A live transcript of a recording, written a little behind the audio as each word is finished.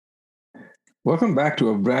Welcome back to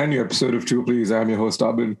a brand new episode of Two Please. I'm your host,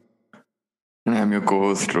 Abhin. And I'm your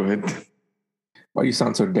co-host, Rohit. Why you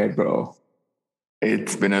sound so dead, bro?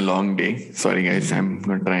 It's been a long day. Sorry, guys. I'm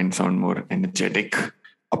going to try and sound more energetic.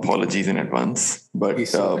 Apologies in advance. But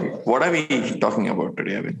It's okay. what are we talking about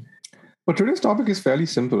today, Abhin? But today's topic is fairly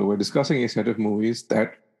simple. We're discussing a set of movies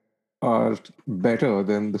that are better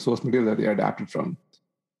than the source material that they adapted from.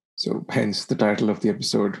 So, hence the title of the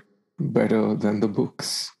episode, Better Than the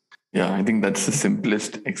Books. Yeah, I think that's the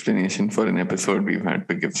simplest explanation for an episode we've had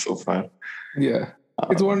to give so far. Yeah.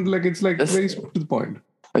 It's very to the point.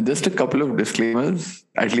 Just a couple of disclaimers,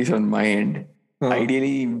 at least on my end.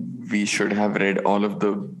 Ideally, we should have read all of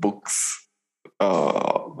the books,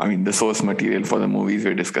 the source material for the movies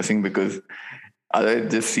we're discussing, because otherwise it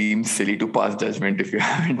just seems silly to pass judgment if you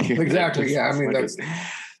haven't. Exactly. Yeah.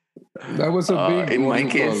 That was a big in my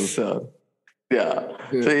case. So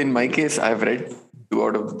in my case, I've read 2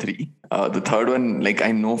 out of the 3. The third one,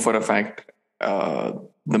 I know for a fact, the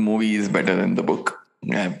movie is better than the book.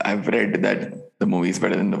 I've read that the movie is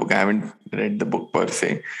better than the book. I haven't read the book per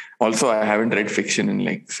se. Also, I haven't read fiction in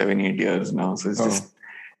 7-8 years now. So it's just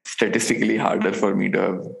statistically harder for me to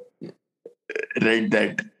have read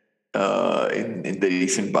that in the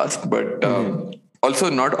recent past. But also,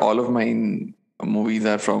 not all of my movies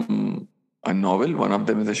are from a novel. One of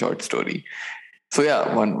them is a short story. So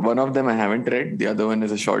one of them I haven't read. The other one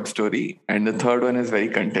is a short story, and the third one is very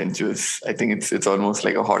contentious. I think it's almost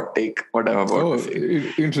like a hot take. What I'm about to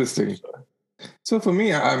say. Interesting. So for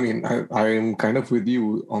me, I am kind of with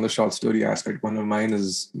you on the short story aspect. One of my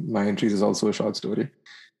entries is also a short story,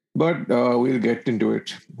 but we'll get into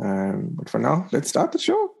it. But for now, let's start the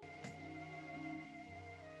show.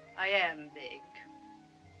 I am big.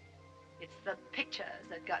 It's the pictures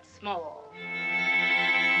that got small.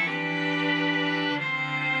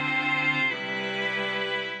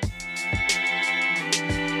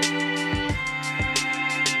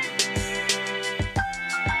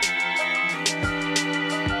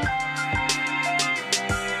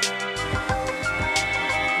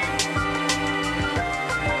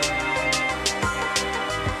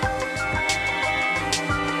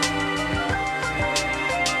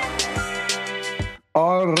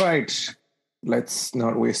 All right. Let's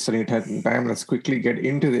not waste any time. Let's quickly get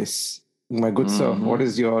into this. My good sir, what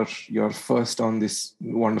is your first on this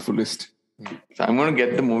wonderful list? So I'm going to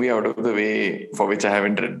get the movie out of the way, for which I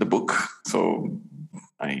haven't read the book. So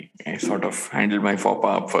I sort of handled my faux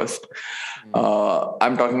pas up first.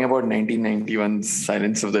 I'm talking about 1991's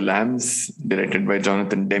Silence of the Lambs, directed by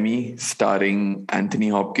Jonathan Demme, starring Anthony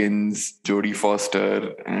Hopkins, Jodie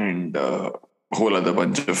Foster, and a whole other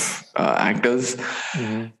bunch of actors.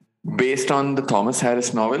 Based on the Thomas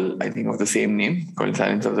Harris novel, I think of the same name, called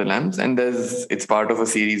Silence of the Lambs, and it's part of a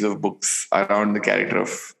series of books around the character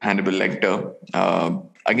of Hannibal Lecter.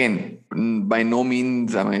 Again, by no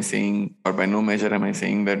means am I saying, or by no measure am I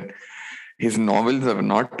saying that his novels are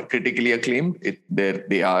not critically acclaimed. They've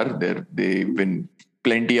been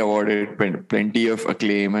plenty awarded, plenty of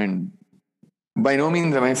acclaim, and by no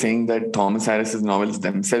means am I saying that Thomas Harris's novels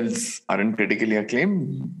themselves aren't critically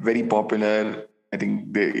acclaimed. Very popular. I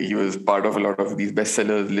think he was part of a lot of these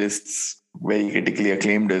bestsellers lists, very critically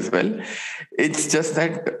acclaimed as well. It's just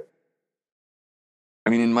that,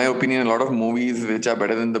 in my opinion, a lot of movies which are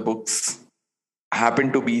better than the books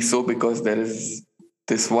happen to be so because there is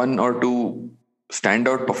this 1 or 2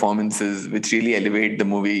 standout performances which really elevate the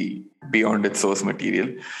movie beyond its source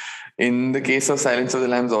material. In the case of Silence of the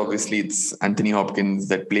Lambs, obviously it's Anthony Hopkins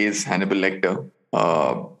that plays Hannibal Lecter.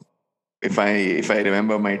 If I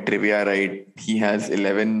remember my trivia right, he has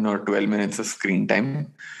 11 or 12 minutes of screen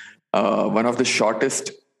time. One of the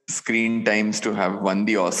shortest screen times to have won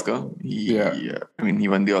the Oscar. He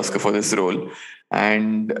won the Oscar for this role,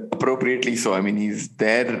 and appropriately so. He's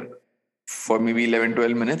there for maybe 11,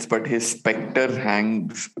 12 minutes, but his specter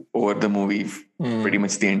hangs over the movie pretty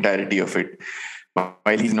much the entirety of it.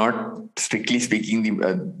 While he's not strictly speaking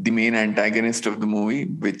the main antagonist of the movie,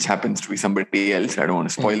 which happens to be somebody else. I don't want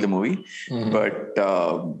to spoil the movie, but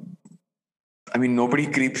nobody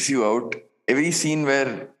creeps you out. Every scene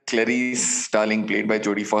where Clarice Starling, played by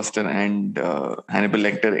Jodie Foster, and Hannibal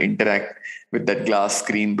Lecter interact with that glass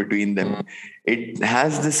screen between them, it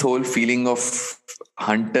has this whole feeling of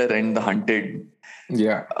hunter and the hunted.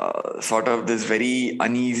 Sort of this very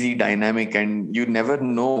uneasy dynamic, and you never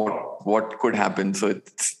know what could happen. So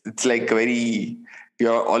it's like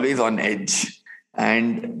you're always on edge,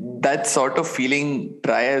 and that sort of feeling,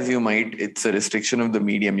 try as you might, it's a restriction of the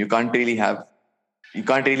medium. You can't really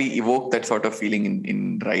evoke that sort of feeling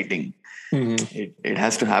in writing. It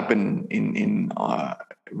has to happen in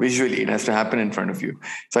visually. It has to happen in front of you.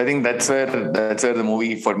 So I think that's where the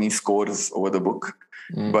movie for me scores over the book.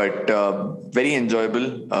 But very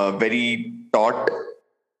enjoyable, very taut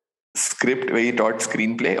script, very taut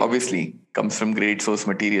screenplay. Obviously, comes from great source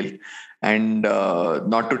material, and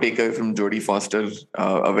not to take away from Jodie Foster,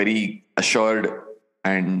 a very assured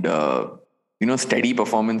and steady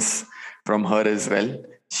performance from her as well.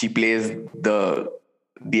 She plays the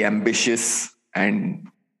ambitious and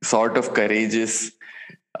sort of courageous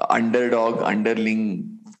underdog,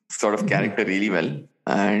 underling sort of character really well.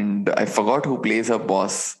 And I forgot who plays her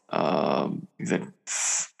boss.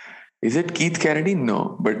 Is it Keith Carradine?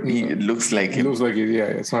 No, but it looks like him. Looks like it, yeah.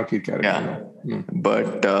 It's not Keith Carradine. Yeah.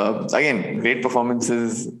 But again, great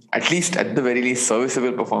performances, at least at the very least,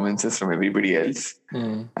 serviceable performances from everybody else.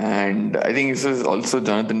 And I think this was also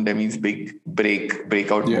Jonathan Demme's big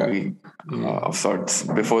breakout movie of sorts.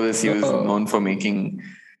 Before this, he was known for making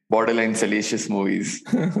borderline salacious movies.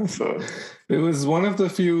 So it was one of the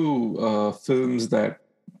few films that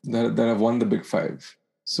have won the Big Five.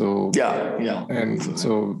 So yeah, and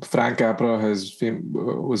so Frank Capra was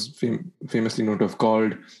famously known to have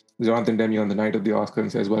called Jonathan Demme on the night of the Oscar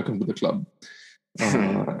and says, "Welcome to the club."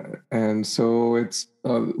 And so it's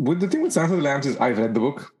with the thing with Silence of the Lambs is I read the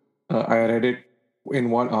book. I read it in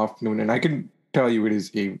one afternoon, and I can tell you it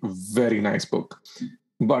is a very nice book,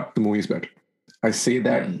 but the movie is better. I say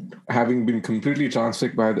that having been completely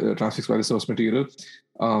transfixed by the source material,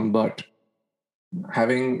 but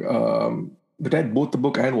having read both the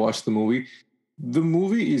book and watched the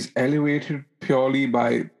movie is elevated purely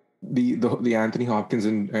by the Anthony Hopkins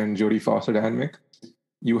and Jodie Foster dynamic.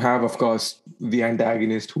 You have, of course, the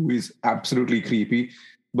antagonist who is absolutely creepy,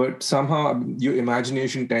 but somehow your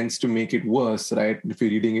imagination tends to make it worse, right? If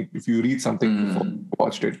you read something before you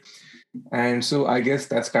watched it. And so I guess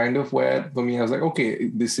that's kind of where, for me, I was like,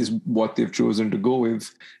 okay, this is what they've chosen to go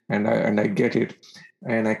with, and I get it,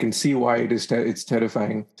 and I can see why it's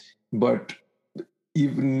terrifying, but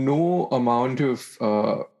even no amount of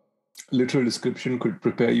literal description could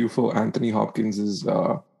prepare you for Anthony Hopkins's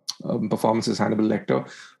performance as Hannibal Lecter,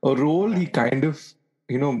 a role he kind of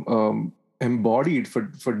embodied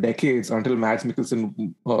for decades until Mads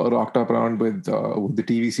Mikkelsen rocked up around with the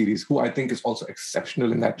TV series, who I think is also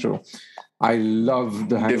exceptional in that show. I love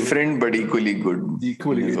the different but equally good.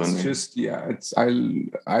 Equally, it's just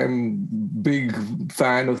I'm big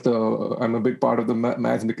fan of I'm a big part of the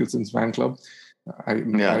Mads Mikkelsen's fan club.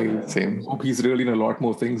 Same. Hope he's really in a lot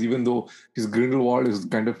more things, even though his Grindelwald is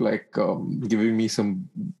kind of like giving me some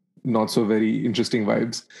not so very interesting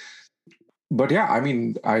vibes. But yeah, I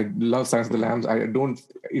mean, I love Silence of the Lambs.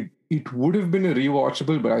 It would have been a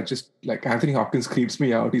rewatchable, but I just like Anthony Hopkins creeps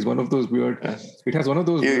me out. He's one of those weird. It has one of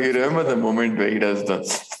those. You remember the moment where he does the.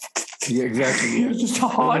 Yeah, exactly. It's just a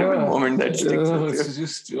horrible moment that sticks. It's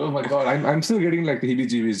just, oh my god, I'm still getting like the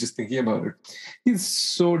heebie-jeebies just thinking about it. He's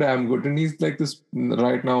so damn good, and he's like this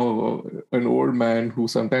right now, an old man who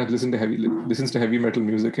sometimes listens to heavy metal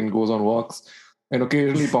music and goes on walks, and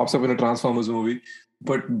occasionally pops up in a Transformers movie.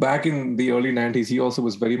 But back in the early 90s, he also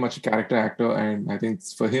was very much a character actor, and I think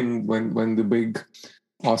for him, when the big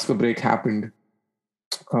Oscar break happened,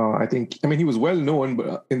 he was well known,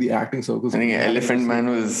 but in the acting circles, I think Elephant Man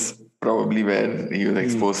was probably where he was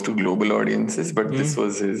exposed to global audiences, but this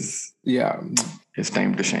was his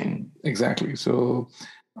time to shine. Exactly. So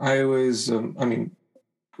I was,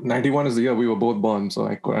 91 is the year we were both born, so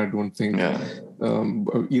I don't think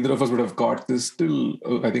either of us would have caught this till,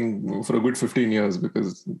 I think, for a good 15 years,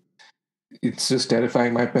 because it's just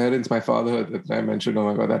terrifying. My parents, my father, that I mentioned, oh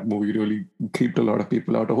my God, that movie really creeped a lot of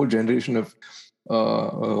people out. A whole generation of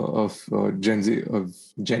Gen Z, of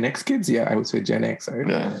Gen X kids. Yeah, I would say Gen X, right?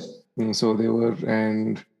 Yeah. And so they were,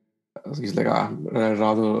 and he's like,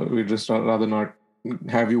 we'd just rather not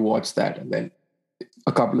have you watch that. And then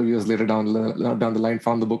a couple of years later down the line,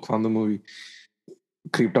 found the book, found the movie,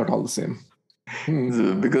 creeped out all the same.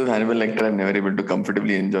 So because Hannibal Lecter, I'm never able to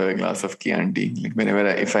comfortably enjoy a glass of Chianti. Like whenever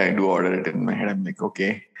if I do order it in my head, I'm like,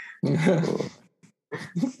 okay.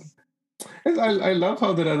 I love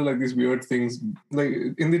how there are like these weird things,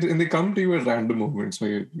 like they come to you at random moments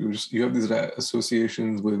where you have these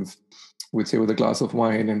associations with a glass of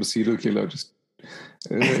wine and a serial killer,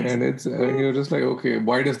 and it's you're just like, okay,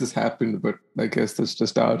 why does this happen? But I guess that's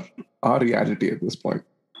just our reality at this point.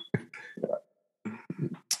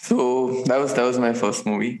 So that was my first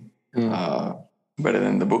movie. Better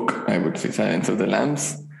than the book, I would say Silence of the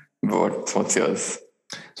Lambs. What's yours?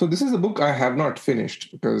 So this is a book I have not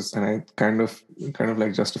finished and I kind of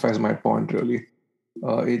like justifies my point really.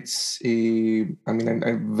 I've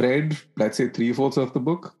read, let's say, 3/4 of the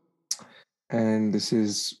book, and this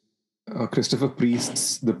is Christopher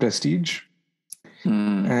Priest's The Prestige.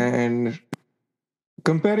 Hmm. And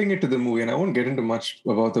comparing it to the movie, and I won't get into much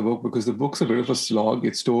about the book because the book's a bit of a slog.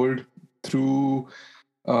 It's told through,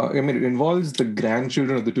 it involves the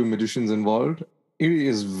grandchildren of the two magicians involved. It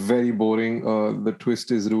is very boring. The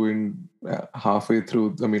twist is ruined halfway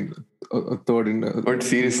through. I mean, a third in. But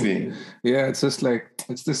seriously, Yeah, it's just like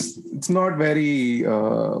it's this. It's not very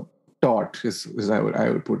taut, is I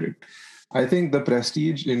would put it. I think The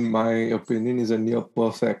Prestige, in my opinion, is a near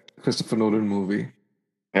perfect Christopher Nolan movie.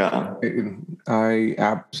 yeah, I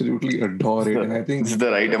absolutely adore it, and I think this is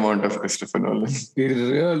the right amount of Christopher Nolan. it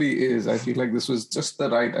really is. I feel like this was just the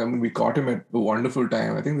right. I mean, we caught him at a wonderful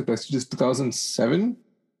time. I think The Prestige is 2007,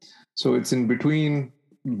 so it's in between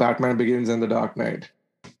Batman Begins and The Dark Knight.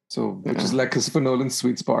 So, which is like Christopher Nolan's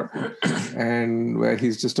sweet spot, and where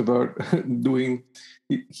he's just about doing.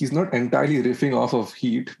 He's not entirely riffing off of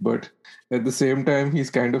Heat, but at the same time, he's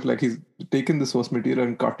kind of like he's taken the source material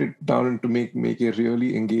and cut it down and to make a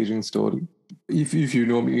really engaging story. If you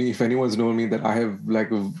know me, if anyone's known me, that I have like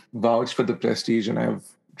vouched for The Prestige, and I've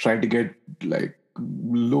tried to get like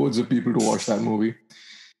loads of people to watch that movie.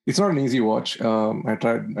 It's not an easy watch.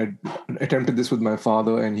 I attempted this with my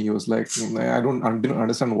father, and he was like, I didn't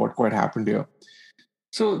understand what quite happened here.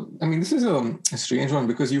 So, I mean, this is a strange one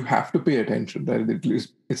because you have to pay attention. Right?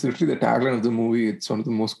 It's literally the tagline of the movie. It's one of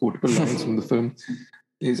the most quotable lines from the film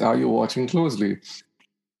is, "Are you watching closely?"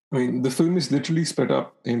 I mean, the film is literally split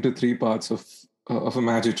up into three parts of a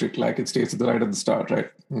magic trick, like it states at the right at the start,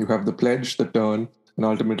 right? You have the pledge, the turn, and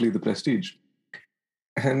ultimately the prestige.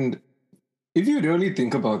 And if you really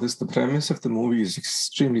think about this, the premise of the movie is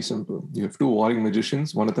extremely simple. You have two warring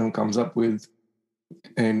magicians. One of them comes up with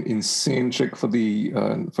an insane trick for the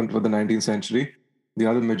 19th century. The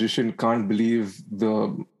other magician can't believe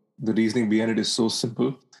the reasoning behind it is so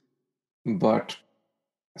simple, but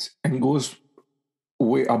and goes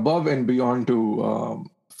way above and beyond to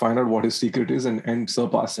find out what his secret is and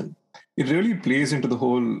surpass him. It really plays into the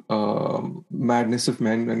whole madness of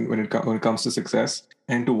men when it comes to success,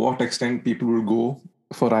 and to what extent people will go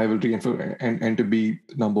for rivalry and to be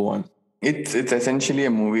number one. It's essentially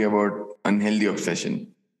a movie about unhealthy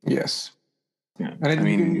obsession. Yes. Yeah. And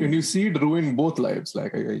when you see it ruin both lives,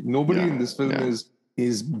 like nobody in this film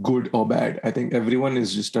is good or bad. I think everyone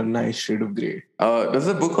is just a nice shade of gray. Does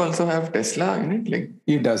the book also have Tesla in it? Like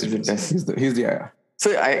it does. He's the yeah.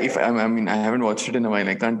 So I haven't watched it in a while.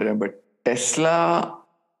 I can't remember. But Tesla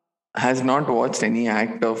has not watched any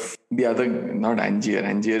act of the other, not Angier.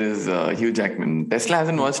 Angier is Hugh Jackman. Tesla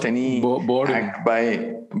hasn't watched any act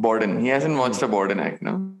by Borden. He hasn't watched a Borden act,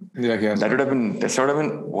 no? Yeah, he has. Tesla would have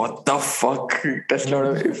been, what the fuck?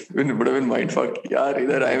 Tesla would have been mind fuck. Yeah,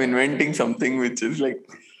 either I'm inventing something which is like,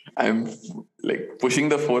 I'm like pushing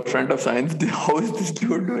the forefront of science. How is this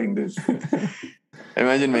dude doing this?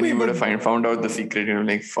 Imagine when he would have found out the secret,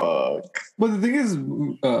 like, fuck. But the thing is,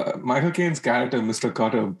 Michael Caine's character, Mr.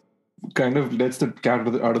 Carter, kind of lets the cat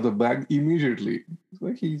out of the bag immediately.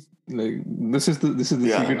 Like he's like, this is the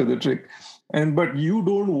secret of the trick. But you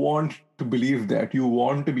don't want to believe that. You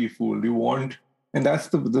want to be fooled. And that's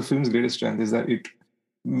the film's greatest strength, is that it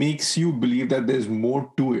makes you believe that there's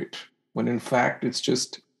more to it, when in fact it's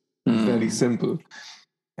just very simple.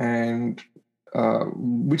 And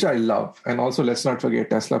which I love. And also, let's not forget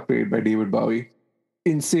Tesla, played by David Bowie.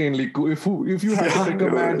 Insanely cool. If you had to pick a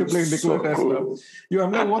man to play Nikola Tesla, cool.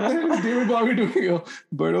 I'm like, what the hell is David Bowie doing here?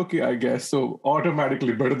 But okay, I guess so.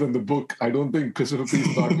 Automatically better than the book. I don't think Christopher Priest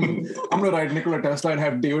thought, I'm gonna write Nikola Tesla and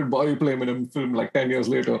have David Bowie play him in a film like 10 years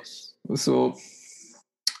later. So,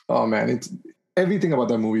 oh man, it's everything about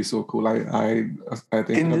that movie is so cool. I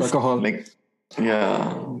think Rebecca Hall, I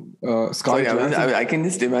can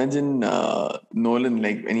just imagine Nolan,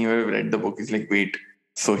 like when he read the book, he's like, wait.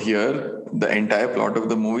 So here, the entire plot of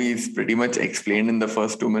the movie is pretty much explained in the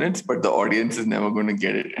first 2 minutes, but the audience is never going to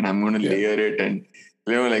get it. And I'm going to layer it and,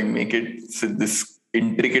 like make it this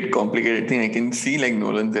intricate, complicated thing. I can see like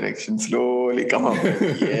Nolan's direction slowly come up.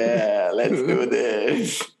 Yeah, let's do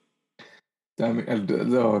this.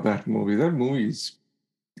 That movie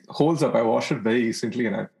holds up. I watched it very recently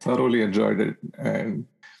and I thoroughly enjoyed it. And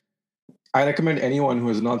I recommend anyone who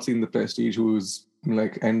has not seen The Prestige, whose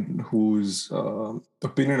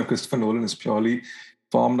opinion of Christopher Nolan is purely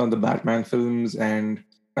formed on the Batman films and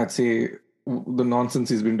I'd say the nonsense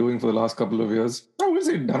he's been doing for the last couple of years. I would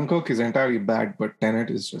say Dunkirk is entirely bad, but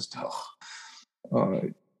Tenet is just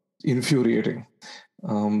infuriating.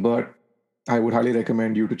 But I would highly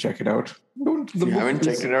recommend you to check it out. If you haven't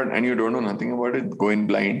checked it out and you don't know nothing about it, go in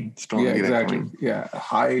blind. Strongly recommend. Yeah,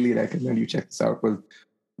 highly recommend you check this out.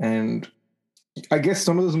 And I guess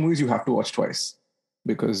some of those movies you have to watch twice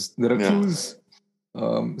because there are clues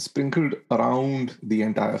sprinkled around the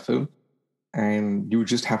entire film, and you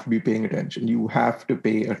just have to be paying attention. You have to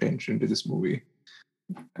pay attention to this movie.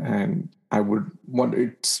 And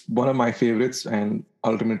it's one of my favorites and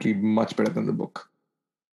ultimately much better than the book.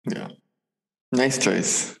 Yeah. Nice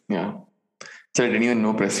choice. Yeah. So I didn't even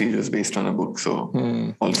know Prestige was based on a book.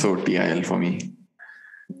 So also TIL for me.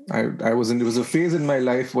 There was a phase in my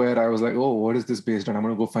life where I was like, oh, what is this based on? I'm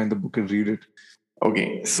going to go find the book and read it.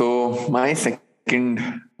 Okay. So my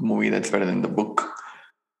second movie that's better than the book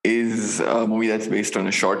is a movie that's based on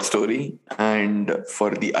a short story, and for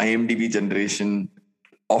the IMDb generation,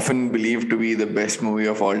 often believed to be the best movie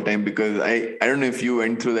of all time, because I don't know if you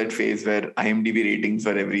went through that phase where IMDb ratings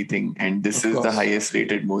were everything, and this is the highest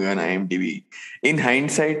rated movie on IMDb. In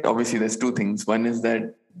hindsight, obviously there's two things. One is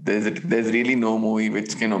that there's really no movie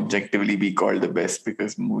which can objectively be called the best,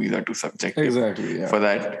 because movies are too subjective for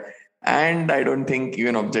that. And I don't think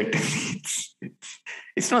even objectively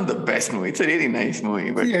it's not the best movie. It's a really nice movie.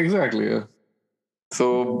 But yeah, exactly. Yeah.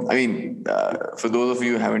 So, I mean, for those of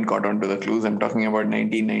you who haven't caught on to the clues, I'm talking about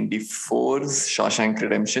 1994's Shawshank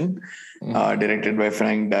Redemption, directed by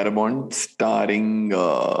Frank Darabont, starring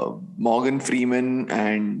Morgan Freeman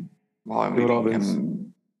and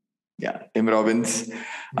Tim Robbins,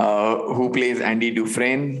 who plays Andy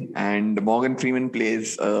Dufresne, and Morgan Freeman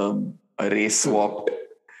plays a race-swapped,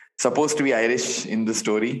 supposed to be Irish in the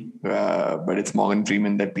story, but it's Morgan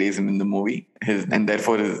Freeman that plays him in the movie. And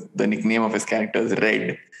therefore, the nickname of his character is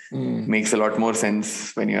Red. Makes a lot more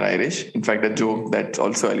sense when you're Irish. In fact, a joke that's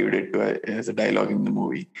also alluded to as a dialogue in the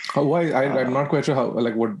movie. Why? I'm not quite sure how.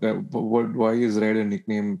 Like, why is Red a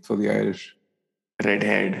nickname for the Irish?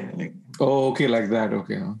 Redhead. Oh, okay, like that.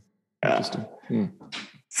 Okay, interesting.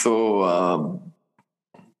 So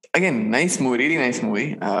again, nice movie, really nice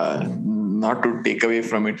movie. Not to take away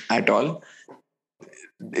from it at all.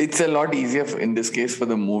 It's a lot easier in this case for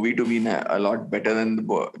the movie to be a lot better than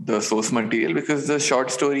the source material, because the short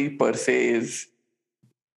story per se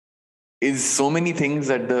is so many things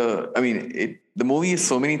that the movie is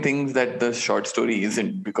so many things that the short story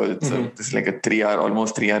isn't, because it's like a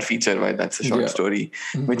almost 3 hour feature. Why that's a short story,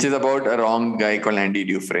 which is about a wrong guy called Andy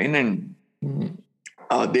Dufresne, and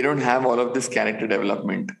they don't have all of this character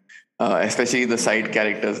development, especially the side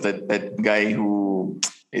characters. That guy who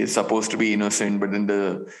is supposed to be innocent, but then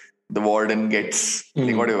the warden gets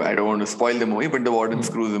like, whatever. I don't want to spoil the movie, but the warden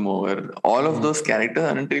screws him over. All of those characters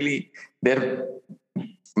aren't really, they're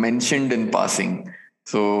mentioned in passing.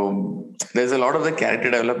 So there's a lot of the character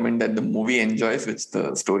development that the movie enjoys, which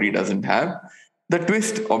the story doesn't have. The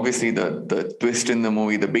twist, obviously, the twist in the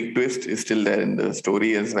movie, the big twist, is still there in the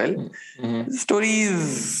story as well. The story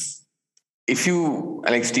is, if you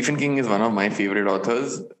like, Stephen King is one of my favorite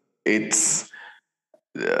authors. It's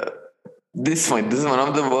this is one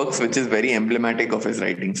of the works which is very emblematic of his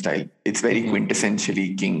writing style. It's very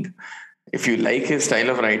quintessentially King. If you like his style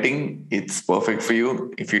of writing, it's perfect for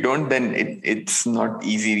you. If you don't, then it's not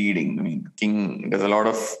easy reading. I mean, King does a lot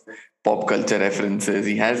of pop culture references.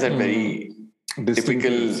 He has that very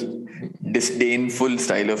typical disdainful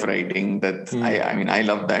style of writing that I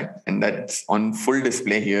love that, and that's on full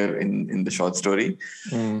display here in the short story.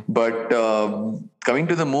 But coming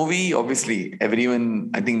to the movie, obviously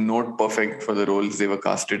everyone, I think, note perfect for the roles they were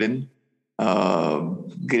casted in.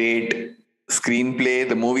 Great screenplay.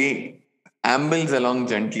 The movie ambles along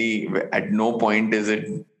gently. At no point is it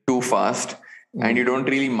too fast, and you don't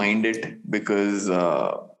really mind it, because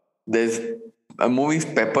there's a movie's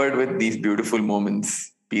peppered with these beautiful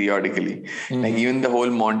moments periodically. Like even the whole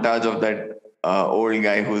montage of that old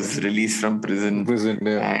guy who's released from prison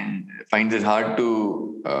and finds it hard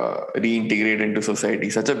to reintegrate into society.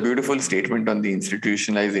 Such a beautiful statement on the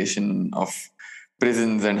institutionalization of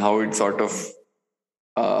prisons and how it sort of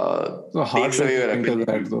takes away your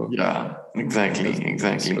ability. Yeah, exactly.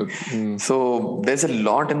 So there's a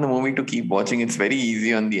lot in the movie to keep watching. It's very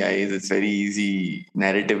easy on the eyes. It's very easy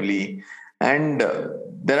narratively. And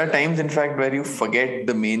there are times, in fact, where you forget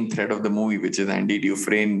the main thread of the movie, which is Andy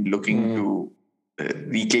Dufresne looking to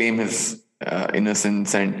reclaim his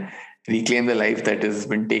innocence and reclaim the life that has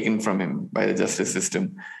been taken from him by the justice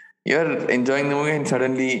system. You're enjoying the movie, and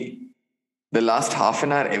suddenly the last half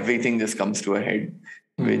an hour, everything just comes to a head,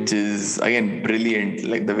 which is, again, brilliant.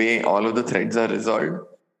 Like the way all of the threads are resolved.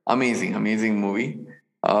 Amazing movie.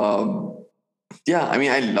 I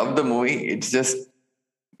love the movie. It's just,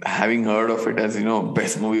 having heard of it as,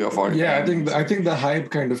 best movie of all time. Yeah, I think the hype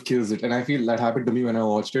kind of kills it, and I feel that happened to me when I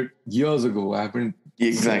watched it years ago.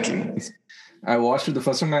 Exactly. I watched it the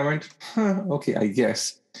first time. I went, okay, I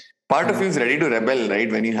guess. part of you is ready to rebel, right?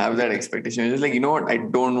 When you have that expectation, you're just like, you know what? I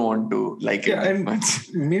don't want to like it that much.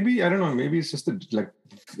 Maybe, I don't know, maybe it's just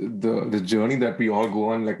the journey that we all go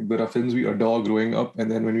on. Like there are films we adore growing up, and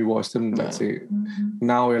then when we watch them, let's say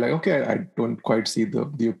now we're like, okay, I don't quite see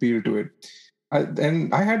the appeal to it.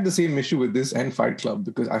 And I had the same issue with this and Fight Club,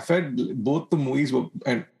 because I felt both the movies were,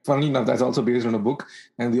 and funnily enough, that's also based on a book,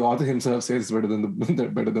 and the author himself says it's better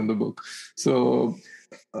than the book. So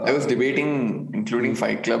I was debating including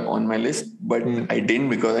Fight Club on my list, but I didn't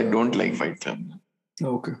because I don't like Fight Club.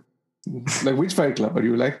 Okay. Like which Fight Club? Are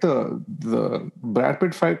you like the Brad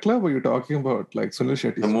Pitt Fight Club, or are you talking about like Sunil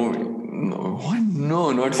Shetty's? The movie? No, what?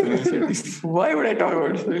 No, not Sunil Shetty's. Why would I talk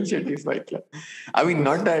about Sunil Shetty's Fight Club? I mean,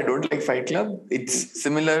 not that I don't like Fight Club. It's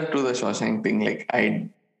similar to the Shawshank thing. Like I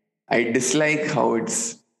dislike how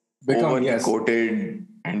it's overly quoted,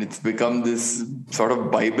 and it's become this sort of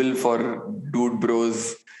Bible for dude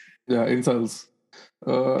bros. Yeah, insults.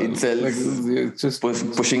 Like just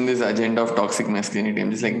pushing this agenda of toxic masculinity. I'm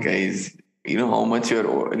just like, guys, you know how much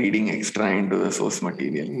you're reading extra into the source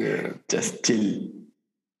material. Yeah. Just chill.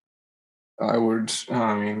 I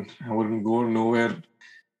wouldn't go nowhere.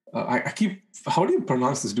 I keep. How do you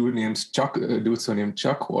pronounce this dude's name? Dude's surname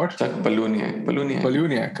Chuck what? Chuck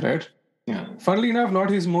Palahniuk, right? Yeah. Funnily enough, not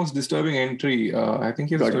his most disturbing entry. I think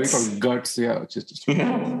he has a story called Guts. Yeah, which is just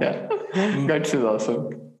Guts is awesome.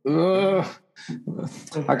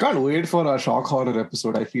 I can't wait for our shock horror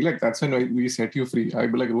episode. I feel like that's when we set you free.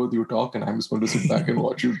 I'd be like, Rohit, you talk, and I'm just going to sit back and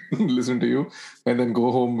watch you, listen to you, and then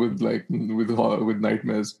go home with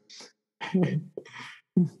nightmares.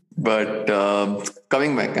 But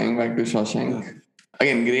coming back to Shawshank,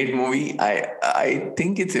 again, great movie. I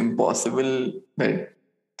think it's impossible that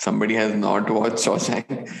somebody has not watched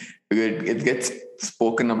Shawshank, because it gets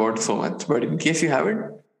spoken about so much. But in case you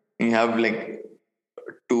haven't, and you have like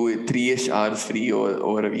 2-3-ish hours free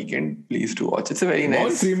over a weekend, please do watch. It's a very Morgan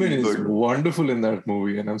nice. Freeman is wonderful in that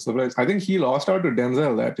movie, and I'm surprised. I think he lost out to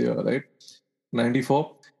Denzel that year, right?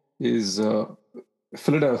 94 is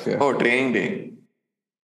Philadelphia. Oh, Training Day.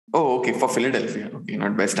 Oh, okay, for Philadelphia. Okay,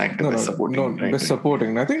 not Best Actor, Best Supporting. No, right, Best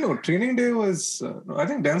Supporting. I think Training Day was. I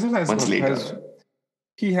think Denzel has once later.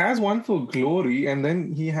 He has one for Glory, and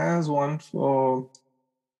then he has one for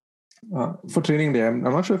Training Day. I'm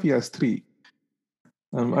not sure if he has 3.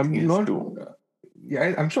 I'm not. 2.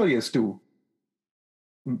 Yeah, I'm sure he has 2.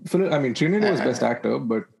 Training Day was Best Actor,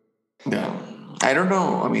 but yeah, I don't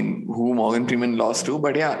know. I mean, who Morgan Freeman lost to,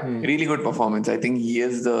 but yeah, really good performance. I think he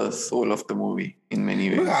is the soul of the movie in many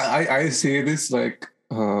ways. I say this like,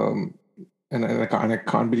 and I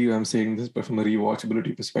can't believe I'm saying this, but from a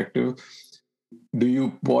rewatchability perspective, do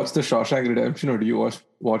you watch the Shawshank Redemption or do you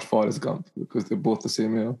watch Forrest Gump? Because they're both the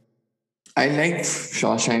same year. I like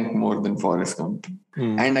Shawshank more than Forrest Gump.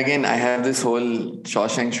 And again, I have this whole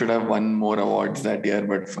Shawshank should have won more awards that year,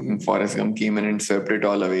 but Forrest Gump came in and swept it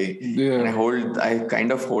all away. Yeah. And I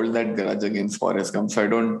kind of hold that grudge against Forrest Gump.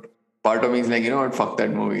 So part of me is like, you know what, fuck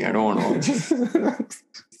that movie. I don't want to watch it.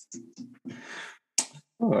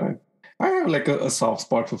 All right. I have like a soft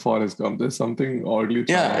spot for Forrest Gump. There's something oddly.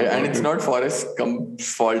 Yeah, and it's not Forrest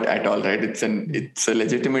Gump's fault at all, right? It's a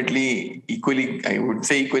legitimately equally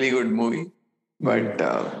good movie. But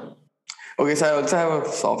okay, so I also have a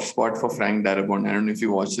soft spot for Frank Darabont. I don't know if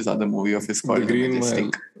you watched this other movie of his called The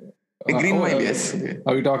Majestic. The Green Mile, yes. Okay.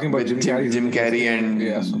 Are we talking about Jim Carrey and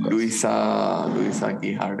Louisa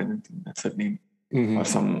Gay Harden? I think that's her name. Or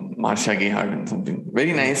some Marsha Gay Harden, something.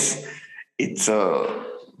 Very nice. It's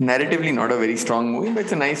narratively not a very strong movie, but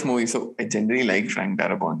it's a nice movie. So I generally like Frank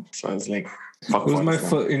Darabont. So I was like, fuck. It was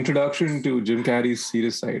my introduction to Jim Carrey's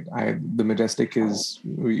serious side. The Majestic is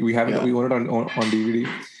we own it on DVD,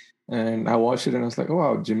 and I watched it and I was like, oh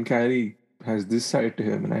wow, Jim Carrey has this side to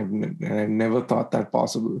him, and I never thought that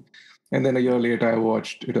possible. And then a year later, I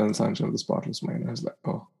watched Eternal Sunshine of the Spotless Mind. I was like,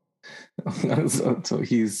 oh, so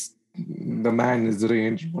he's the man is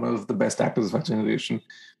range, one of the best actors of our generation.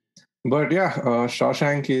 But yeah,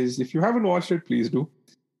 Shawshank is, if you haven't watched it, please do.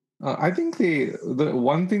 I think the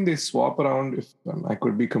one thing they swap around, if I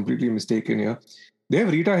could be completely mistaken here, they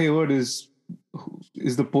have Rita Hayworth is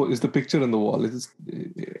the picture on the wall. It is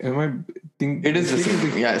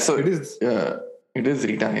yeah. So it is. It is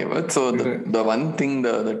Rita Hayworth. So the one thing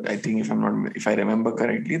that I think, if I remember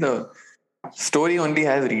correctly, the story only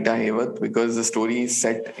has Rita Hayworth because the story is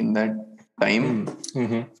set in that time.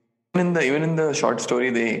 Even in the short story,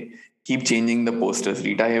 they keep changing the posters.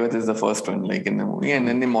 Rita Hayworth is the first one, like in the movie, and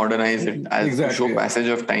then they modernize it as to show passage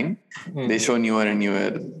of time. They show newer and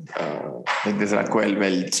newer, like this Raquel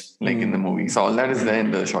Welch, like in the movie. So all that is there in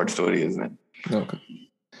the short story as well. Okay,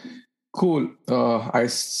 cool. I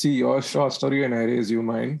see your short story and I raise you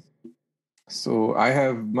mine. So I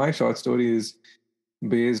have my short story is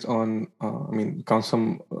based on, comes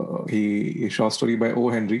from a short story by O.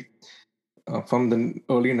 Henry from the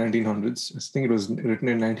early 1900s. I think it was written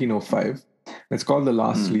in 1905. It's called The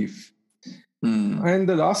Last Leaf. And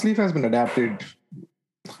The Last Leaf has been adapted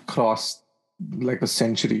across like a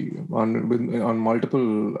century on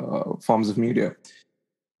multiple forms of media.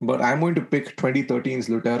 But I'm going to pick 2013's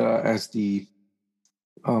Lutera as the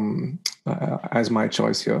as my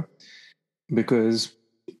choice here, because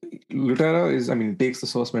Lutera takes the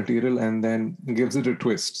source material and then gives it a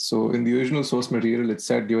twist. So in the original source material, it's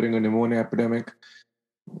set during a pneumonia epidemic.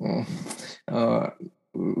 Uh,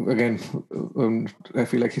 Again, I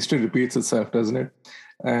feel like history repeats itself, doesn't it?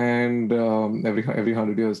 And every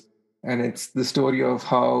 100 years, and it's the story of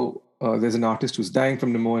how there's an artist who's dying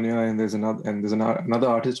from pneumonia, and there's another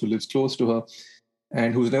artist who lives close to her,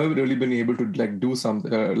 and who's never really been able to like do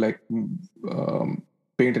something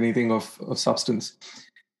paint anything of substance.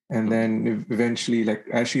 And then eventually, like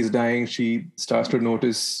as she's dying, she starts to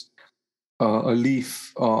notice a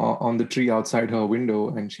leaf on the tree outside her window,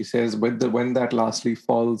 and she says, when that last leaf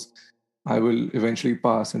falls, I will eventually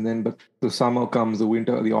pass. And then, but the summer comes, the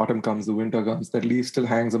autumn comes, the winter comes, that leaf still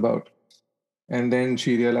hangs about. And then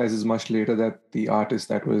she realizes much later that the artist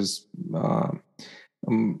that was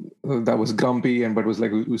grumpy and but was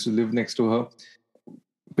like used to live next to her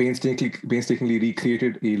painstakingly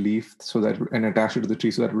recreated a leaf and attached it to the tree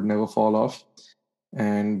so that it would never fall off.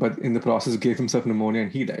 But in the process gave himself pneumonia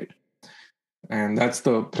and he died. And that's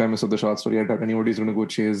the premise of the short story. I doubt anybody's going to go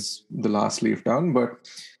chase the last leaf down, but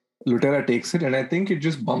Lutera takes it, and I think it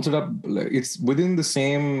just bumps it up. It's within the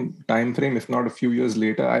same time frame, if not a few years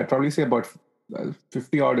later. I'd probably say about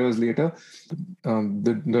 50 odd years later.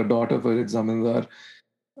 The daughter of Farid Zamindar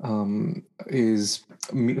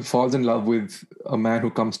falls in love with a man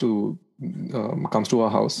who comes to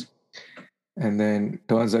our house, and then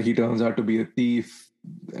he turns out to be a thief,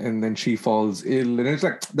 and then she falls ill, and it's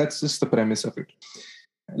like that's just the premise of it.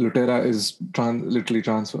 Lutera is literally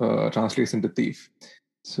translates into thief.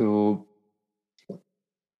 So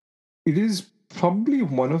it is probably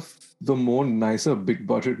one of the more nicer big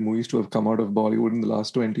budget movies to have come out of Bollywood in the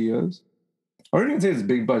last 20 years. I don't even say it's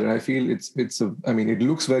big budget. I feel it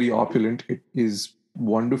looks very opulent. It is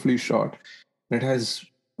wonderfully shot. It has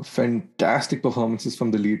fantastic performances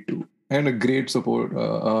from the lead too, and a great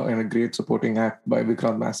supporting act by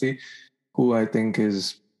Vikrant Massey, who I think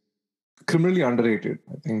is criminally underrated.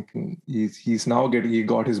 I think he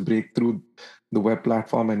got his breakthrough the web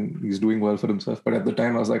platform, and he's doing well for himself. But at the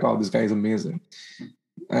time, I was like, oh, this guy is amazing.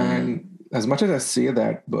 And as much as I say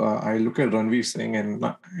that, I look at Ranveer Singh, and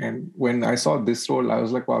when I saw this role, I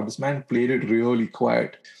was like, wow, this man played it really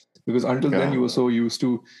quiet. Because until then, you were so used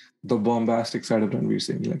to the bombastic side of Ranveer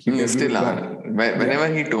Singh. Like he still are. Whenever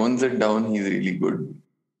he tones it down, he's really good.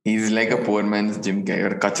 He's like a poor man's Jim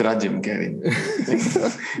Carrey or Kachra Jim Carrey.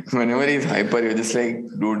 Whenever he's hyper, you're just like,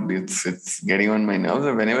 dude, it's getting on my nerves.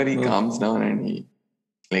 And whenever he calms down and he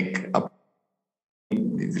it's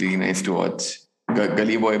really nice to watch.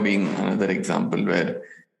 Gully Boy being another example where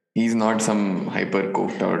he's not some hyper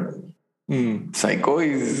coked out psycho.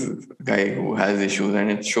 He's a guy who has issues and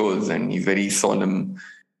it shows, and he's very solemn.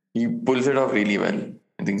 He pulls it off really well.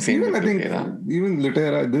 I think even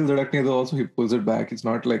Lutera, Dil Dhadakne though also he pulls it back. It's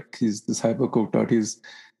not like he's this hyper coked out. He's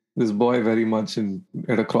this boy very much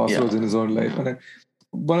at a crossroads in his own life. And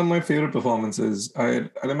one of my favorite performances, I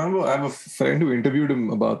remember I have a friend who interviewed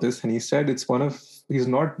him about this, and he said he's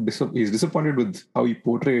disappointed with how he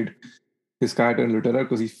portrayed his character in Lutera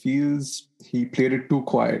because he feels he played it too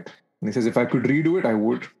quiet. And he says, if I could redo it, I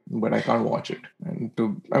would, but I can't watch it. And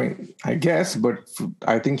I guess, but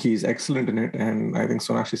I think he's excellent in it. And I think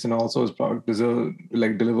Sonakshi Sinha also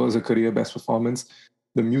delivers a career best performance.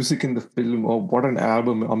 The music in the film, what an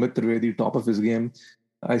album. Amit Trivedi, top of his game.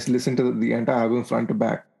 I listened to the entire album front to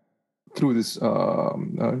back through this,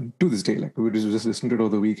 to this day. Like we just listened to it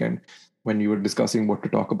over the weekend when you were discussing what to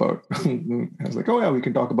talk about. I was like, oh yeah, we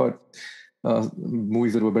can talk about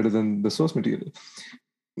movies that were better than the source material.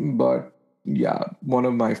 But yeah, one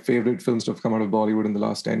of my favorite films to have come out of Bollywood in the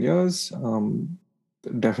last 10 years.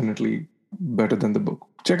 Definitely better than the book.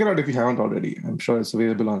 Check it out if you haven't already. I'm sure it's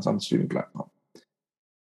available on some streaming platform.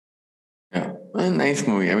 Yeah, a nice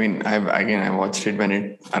movie. I mean, I watched it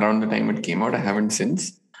around the time it came out. I haven't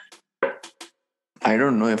since. I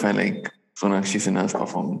don't know if I like Sonakshi Sinha's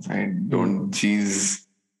performance. She's,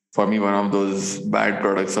 for me, one of those bad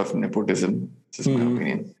products of nepotism. This is my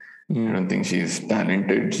opinion. I don't think she's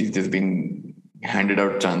talented. She's just been handed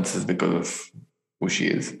out chances because of who she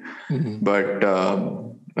is. But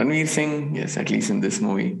Ranveer Singh, yes, at least in this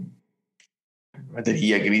movie, whether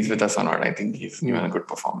he agrees with us or not, I think he's given a good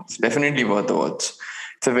performance. Definitely worth a watch.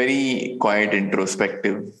 It's a very quiet,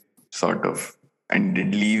 introspective sort of, and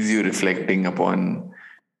it leaves you reflecting upon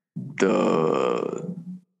the,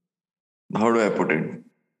 how do I put it?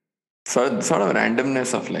 Sort of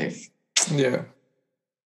randomness of life. Yeah.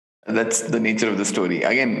 That's the nature of the story.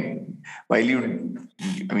 Again,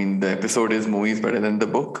 the episode is movies better than the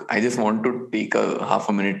book. I just want to take a half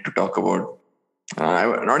a minute to talk about,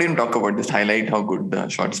 not even talk about, just highlight how good the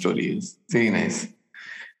short story is. It's really nice.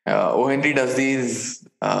 O. Henry does these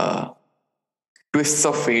twists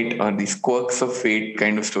of fate or these quirks of fate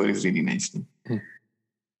kind of stories really nicely.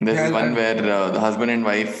 There's one where the husband and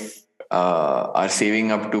wife are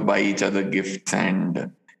saving up to buy each other gifts,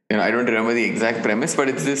 and I don't remember the exact premise, but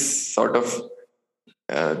it's this sort of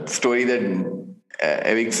story that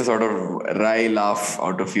evicts a sort of wry laugh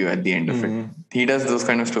out of you at the end of it. He does those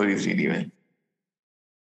kind of stories really well.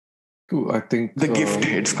 I think The Gift.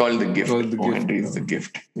 It's called The Gift. O. Henry's The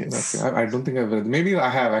Gift. Yes. Okay. I don't think I've read. Maybe I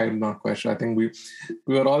have. I'm not quite sure. I think we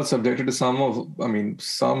were all subjected to some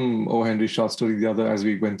O. Henry short story the other as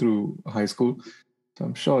we went through high school. So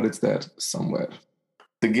I'm sure it's there somewhere.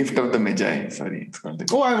 The Gift of the Magi. Sorry, it's called The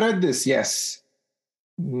Gift. Oh, I've read this. Yes.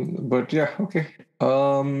 But yeah, okay.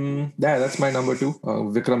 That's my number 2.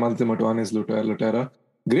 Vikramaditya Motwani's Lutera.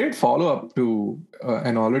 Great follow-up to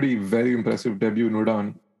an already very impressive debut,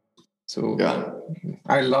 Nudan. So yeah.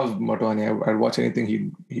 I love Motwani. I'd watch anything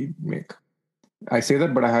he'd make. I say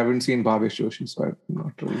that, but I haven't seen Bhavesh Joshi, so I'm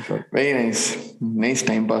not really sure. Very nice. Nice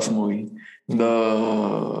time pass movie.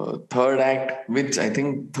 The third act, which I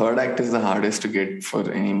think third act is the hardest to get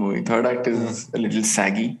for any movie. Third act is a little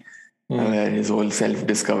saggy. Where his whole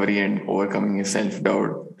self-discovery and overcoming his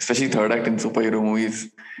self-doubt, especially third act in superhero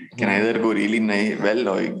movies, can either go really well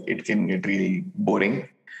or it can get really boring.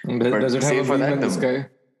 Does it have a beam in the sky?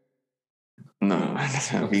 No, it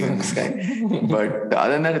doesn't have a beam in the sky. But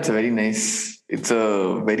other than that, it's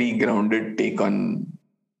a very grounded take on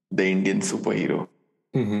the Indian superhero.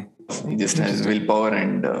 He just has willpower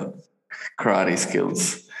and karate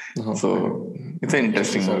skills. So it's an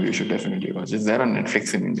interesting movie. You should definitely watch. It's there on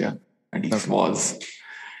Netflix in India. At least was.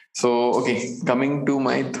 So, okay, coming to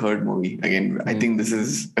my third movie. Again, I think this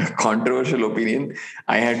is a controversial opinion.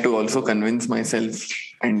 I had to also convince myself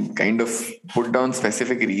and kind of put down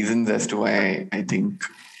specific reasons as to why I think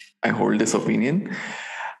I hold this opinion.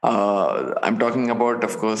 I'm talking about,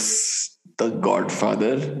 of course, The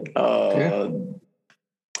Godfather.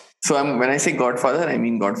 So when I say Godfather, I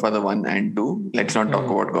mean Godfather 1 and 2. Let's not talk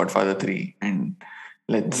about Godfather 3. And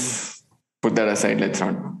let's put that aside. Let's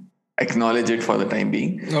not acknowledge it for the time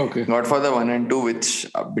being. Okay. Godfather 1 and 2, which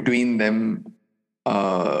between them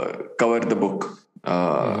cover the book.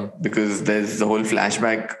 Because there's the whole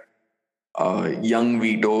flashback young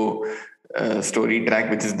Vito story track,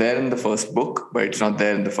 which is there in the first book, but it's not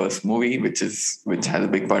there in the first movie, which has a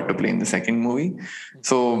big part to play in the second movie.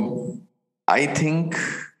 So I think,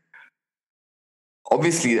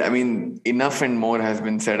 obviously, enough and more has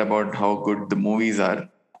been said about how good the movies are.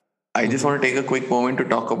 I just want to take a quick moment to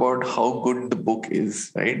talk about how good the book is,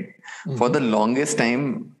 right? For the longest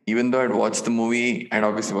time, even though I'd watched the movie, I'd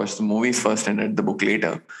obviously watched the movies first and read the book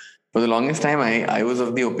later. For the longest time, I was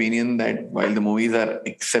of the opinion that while the movies are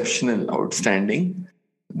exceptional, outstanding,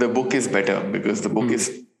 the book is better because the book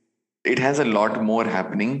it has a lot more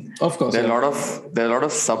happening. Of course. There are a lot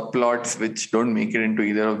of subplots which don't make it into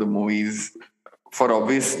either of the movies for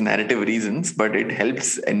obvious narrative reasons, but it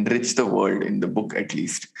helps enrich the world in the book at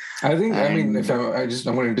least. I think, I'm going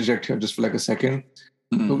to interject here just for like a second.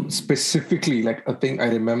 So specifically, like a thing I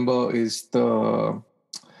remember is the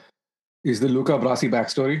Luca Brasi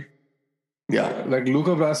backstory. Yeah, like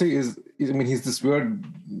Luca Brasi is he's this weird,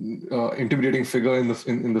 intimidating figure in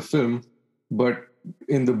the film, but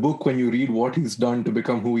in the book, when you read what he's done to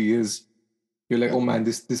become who he is, you're like, oh man,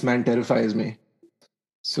 this man terrifies me.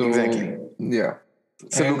 So exactly. Yeah.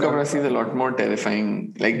 So Luca Brasi is a lot more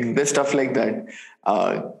terrifying. Like there's stuff like that.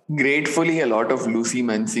 Gratefully, a lot of Lucy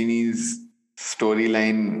Mancini's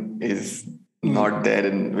storyline is not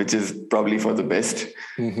there, which is probably for the best.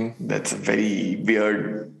 That's a very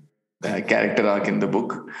weird character arc in the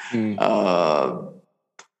book.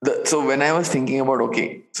 So when I was thinking about,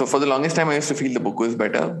 so for the longest time I used to feel the book was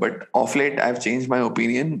better, but of late I've changed my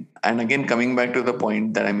opinion. And again, coming back to the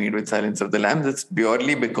point that I made with Silence of the Lambs, it's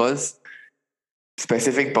purely because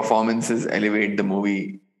specific performances elevate the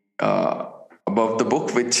movie above the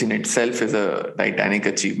book, which in itself is a titanic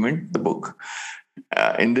achievement, the book.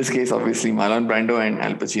 In this case, obviously, Marlon Brando and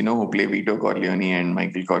Al Pacino, who play Vito Corleone and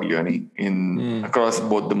Michael Corleone in across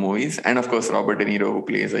both the movies, and of course Robert De Niro, who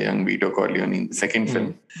plays a young Vito Corleone in the second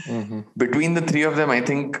film. Between the three of them, I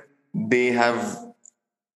think they have.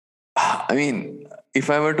 I mean, if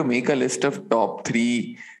I were to make a list of top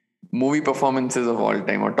 3 movie performances of all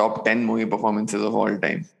time or top 10 movie performances of all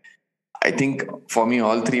time, I think for me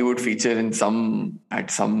all 3 would feature in some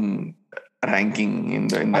ranking in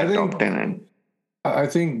I that think top 10. And I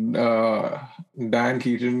think Dan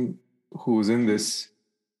Keaton, who's in this,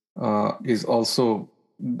 is also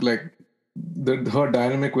like her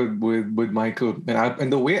dynamic with Michael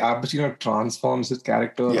and the way Al Pacino transforms his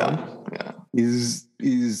character around yeah,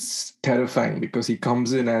 is terrifying, because he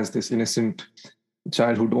comes in as this innocent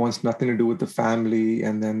child who wants nothing to do with the family,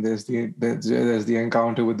 and then there's the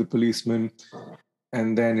encounter with the policeman,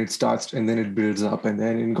 and then it starts, and then it builds up, and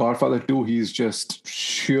then in Godfather 2 he's just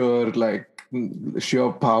sheer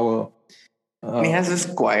power. and he has this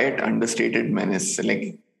quiet, understated menace.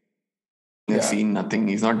 Like you've seen nothing.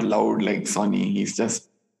 He's not loud like Sonny. He's just,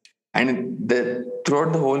 and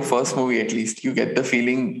throughout the whole first movie, at least, you get the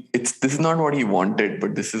feeling this is not what he wanted,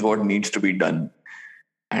 but this is what needs to be done.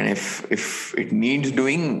 And if it needs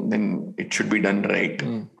doing, then it should be done right.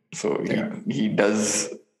 So he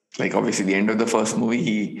does, like obviously the end of the first movie,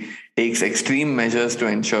 he takes extreme measures to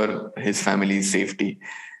ensure his family's safety.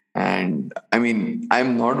 And I mean,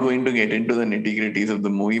 I'm not going to get into the nitty-gritties of the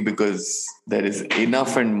movie because there is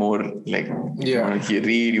enough and more. Like you want to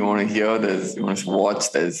read, you want to hear, you want to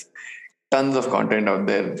watch. There's tons of content out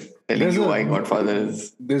there telling you why Godfather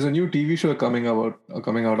is. There's a new TV show coming out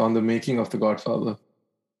on the making of the Godfather.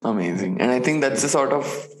 Amazing. And I think that's the sort of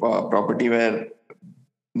property where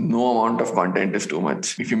no amount of content is too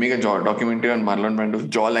much. If you make a documentary on Marlon Brando's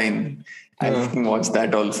jawline, I can watch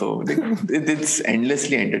that also. It's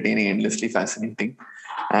endlessly entertaining, endlessly fascinating.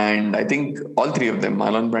 And I think all 3 of them,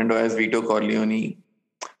 Marlon Brando as Vito Corleone,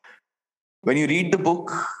 when you read the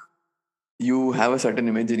book, you have a certain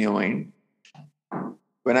image in your mind.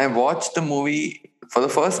 When I watched the movie, for the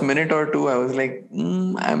first minute or two, I was like,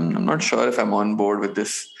 I'm not sure if I'm on board with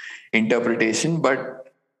this interpretation.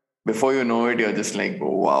 But before you know it, you're just like,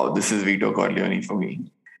 oh, wow, this is Vito Corleone for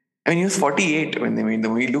me. I mean, he was 48 when they made the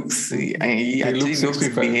movie. He actually looks,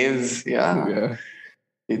 behaves. Yeah.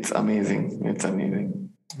 It's amazing. It's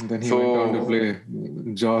amazing. And then he went on to play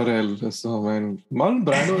Jor-El. So, man, Marlon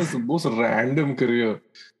Brando is the most random career.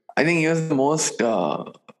 I think he was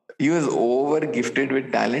he was over gifted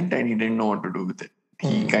with talent and he didn't know what to do with it.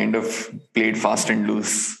 He kind of played fast and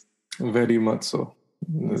loose. Very much so.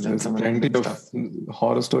 There's plenty of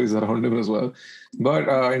horror stories around him as well. But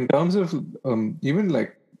in terms of even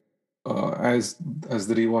like as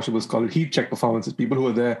the rewatchables call it, heat check performances, people who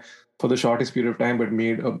were there for the shortest period of time but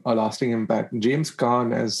made a lasting impact. James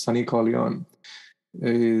Caan as Sonny Corleone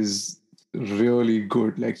is really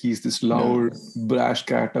good. Like he's this loud, brash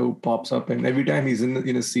cat who pops up, and every time he's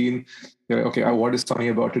in a scene, you're like, okay, what is Sonny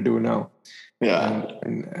about to do now? Yeah,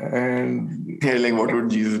 and yeah, like what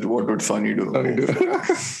would Sonny do?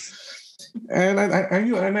 And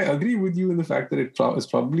I agree with you in the fact that it's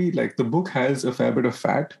probably like the book has a fair bit of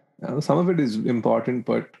fat. Some of it is important,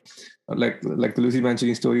 but like the Lucy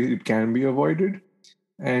Mancini story, it can be avoided.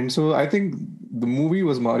 And so I think the movie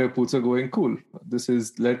was Mario Puzo going, cool,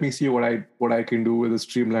 let me see what I can do with a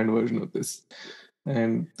streamlined version of this.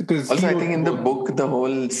 And because also I think in the book the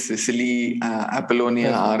whole Sicily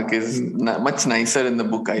Apollonia arc is much nicer in the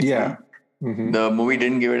book. I feel. Mm-hmm. The movie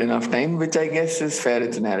didn't give it enough time, which I guess is fair.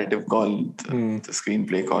 It's a narrative call, the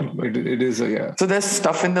screenplay call. It is, yeah. So there's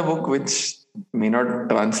stuff in the book which may not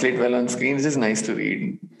translate well on screen. It's just nice to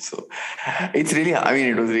read. So it's really, I mean,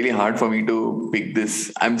 it was really hard for me to pick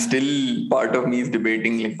this. I'm still, part of me is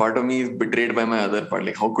debating, like part of me is betrayed by my other part.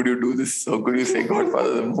 Like, how could you do this? How could you say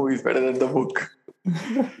Godfather, the movie is better than the book?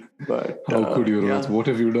 But how could you, Rohit? What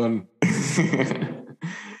have you done?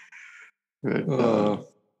 But,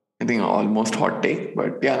 I think almost hot take,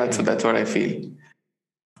 but yeah, that's what I feel.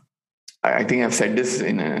 I think I've said this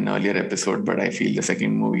in an earlier episode, but I feel the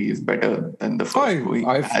second movie is better than the first movie.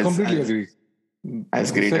 I completely agree.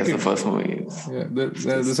 As great as the first movie is. Yeah,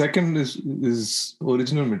 the second is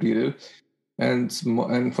original material, and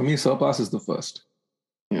for me, surpasses the first.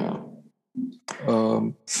 Yeah.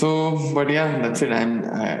 But yeah, that's it.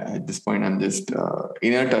 At this point, I'm just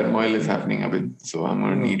inner turmoil is happening a bit. So I'm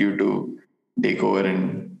going to need you to take over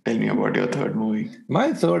and tell me about your third movie.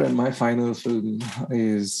 My third and my final film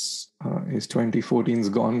is 2014's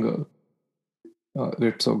Gone Girl.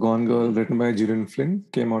 So Gone Girl, written by Gillian Flynn,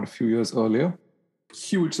 came out a few years earlier.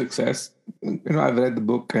 Huge success. I've read the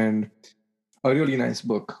book, and a really nice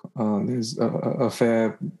book. There's a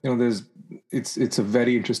fair, there's it's a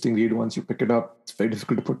very interesting read once you pick it up. It's very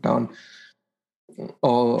difficult to put down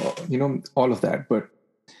all of that. But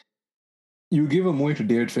you give a movie to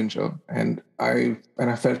David Fincher, and I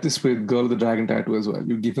felt this with Girl with the Dragon Tattoo as well.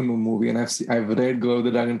 You give him a movie, and I've read Girl with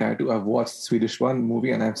the Dragon Tattoo. I've watched the Swedish one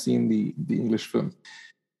movie, and I've seen the English film.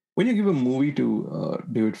 When you give a movie to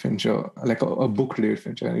David Fincher, like a book to David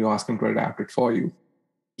Fincher, and you ask him to adapt it for you,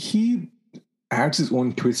 he adds his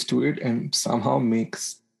own twist to it and somehow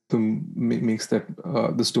makes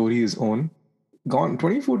the story his own.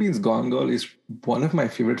 2014's Gone Girl is one of my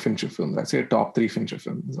favorite Fincher films. I'd say a top 3 Fincher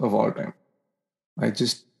films of all time.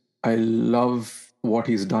 I love what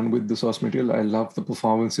he's done with the source material. I love the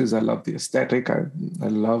performances. I love the aesthetic. I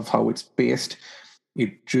love how it's paced.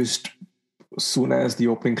 It just, as soon as the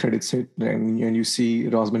opening credits hit and you see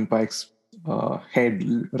Rosamund Pike's head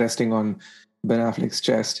resting on Ben Affleck's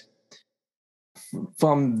chest,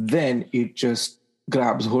 from then it just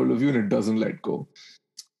grabs hold of you and it doesn't let go.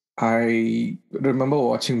 I remember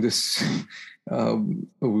watching this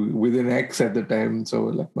with an ex at the time. So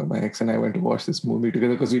like my ex and I went to watch this movie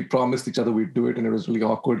together because we promised each other we'd do it, and it was really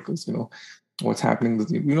awkward because what's happening.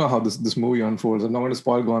 How this movie unfolds. I'm not going to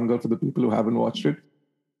spoil Gone Girl for the people who haven't watched it,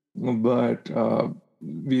 but I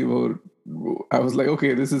was like,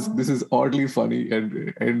 okay, this is oddly funny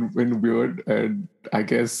and weird, and I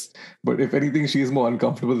guess, but if anything, she's more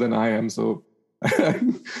uncomfortable than I am, so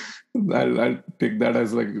I'll take that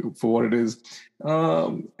as like for what it is.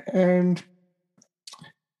 And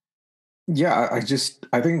yeah,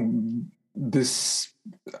 I think this,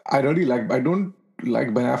 I don't like Ben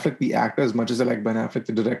Affleck the actor as much as I like Ben Affleck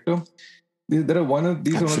the director. There are one of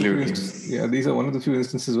these Absolutely. these are one of the few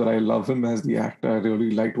instances where I love him as the actor. I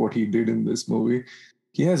really liked what he did in this movie.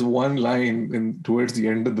 He has one line towards the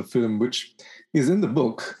end of the film, which is in the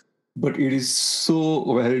book, but it is so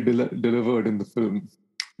well delivered in the film,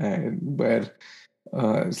 and where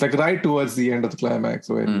it's like right towards the end of the climax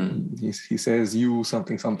when he says "you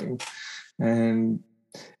something something," and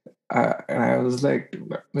I was like,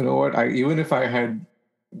 you know what? Even if I had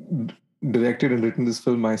directed and written this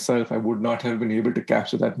film myself, I would not have been able to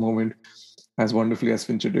capture that moment as wonderfully as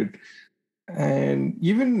Fincher did. And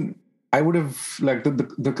even I would have like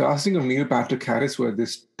the casting of Neil Patrick Harris, where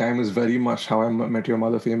this time is very much How I Met Your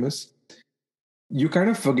Mother famous. You kind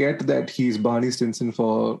of forget that he's Barney Stinson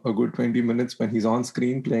for a good 20 minutes when he's on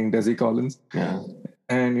screen playing Desi Collins. Yeah.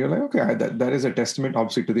 And you're like, okay, that is a testament,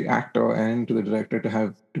 obviously, to the actor and to the director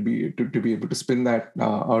to be able to spin that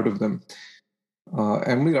out of them.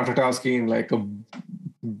 Emily Ratajkowski in like a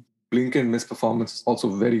blink and miss performance is also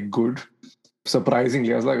very good.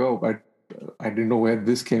 Surprisingly, I was like, oh, I didn't know where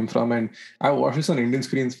this came from, and I watched this on Indian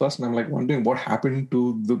screens first, and I'm like wondering what happened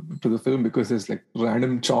to the film because there's like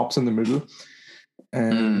random chops in the middle,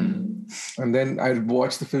 and then I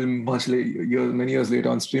watched the film many years later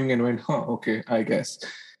on streaming and went, okay, I guess.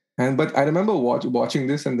 But I remember watching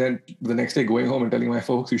this, and then the next day going home and telling my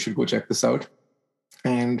folks, you should go check this out,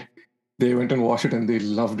 and they went and watched it and they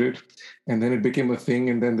loved it. And then it became a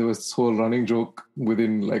thing. And then there was this whole running joke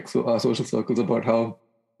within like our social circles about how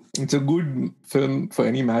it's a good film for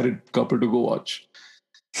any married couple to go watch.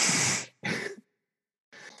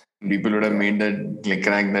 People would have made that, like,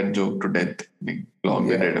 crack that joke to death, like Long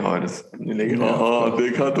the Red Horse. Like,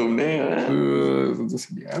 dekha tumne.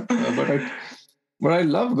 But I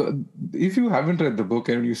love if you haven't read the book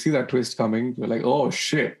and you see that twist coming, you're like, oh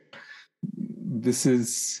shit, this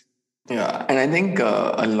is. Yeah, and I think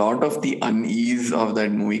a lot of the unease of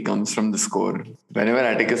that movie comes from the score. Whenever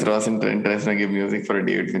Atticus Ross and Trent Reznor give music for a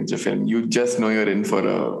David Fincher film, you just know you're in for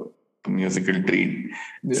a musical treat.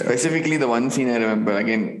 Yeah. Specifically, the one scene I remember,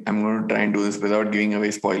 again, I'm going to try and do this without giving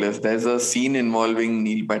away spoilers. There's a scene involving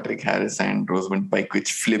Neil Patrick Harris and Rosamund Pike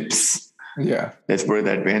which flips. Yeah. Let's put it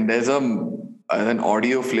that way. And there's an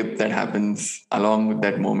audio flip that happens along with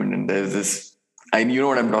that moment. And there's this, and you know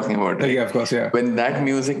what I'm talking about, right? Yeah, of course, yeah. When that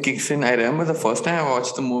music kicks in, I remember the first time I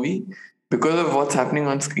watched the movie, because of what's happening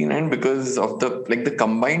on screen and because of the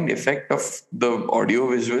combined effect of the audio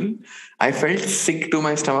visual, I felt sick to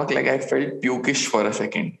my stomach. Like I felt pukish for a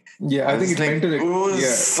second. Yeah, I think it's like, meant to. It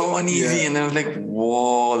was so uneasy, and I was like,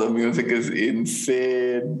 "Whoa, the music is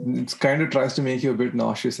insane." It kind of tries to make you a bit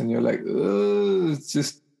nauseous, and you're like, it's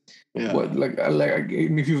just. Yeah. What, I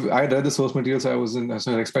read the source material, so I was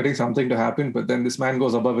expecting something to happen, but then this man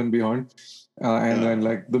goes above and beyond, and then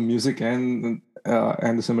like the music and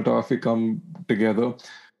the cinematography come together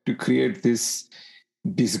to create this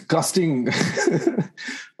disgusting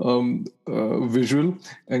visual,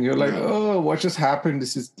 and you're like, oh, what just happened?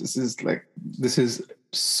 This is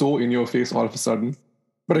so in your face all of a sudden.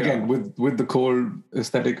 But again, with the cold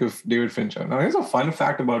aesthetic of David Fincher. Now, here's a fun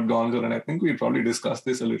fact about Gone Girl, and I think we'll probably discuss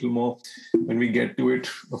this a little more when we get to it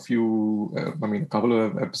a couple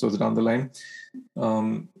of episodes down the line.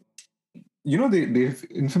 They've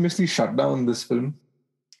infamously shut down this film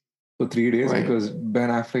for 3 days because Ben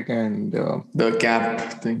Affleck and the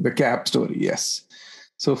cap thing. The cap story, yes.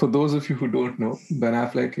 So for those of you who don't know, Ben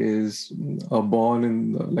Affleck is a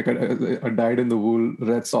died in the wool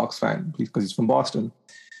Red Sox fan because he's from Boston.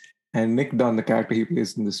 And Nick Dunn, the character he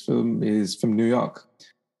plays in this film, is from New York.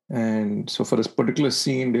 And so for this particular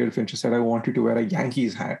scene, David Fincher said, I want you to wear a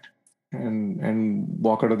Yankees hat and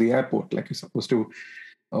walk out of the airport like you're supposed to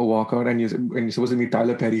walk out, and you're supposed to meet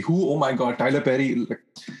Tyler Perry, who, oh my God, Tyler Perry, like,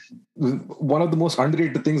 one of the most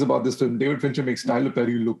underrated things about this film, David Fincher makes Tyler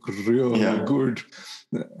Perry look real good.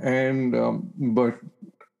 And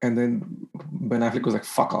then Ben Affleck was like,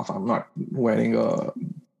 fuck off, I'm not wearing a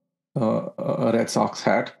Red Sox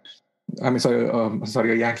hat. I mean,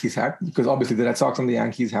 a Yankees hat, because obviously the Red Sox and the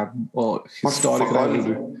Yankees have historic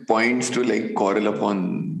rivalry. Points to like quarrel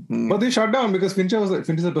upon. But they shut down because Fincher's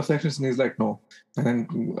a perfectionist and he's like, no. And then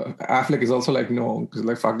Affleck is also like, no, because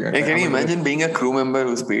like, fuck yeah. Can you imagine being a crew member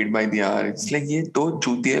who's paid by the hour? It's like, ye to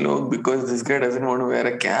chutiye log, because this guy doesn't want to wear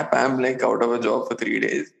a cap. I'm like out of a job for 3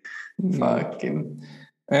 days. Fucking.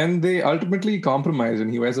 And they ultimately compromise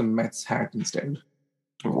and he wears a Mets hat instead.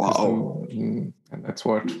 Wow. And that's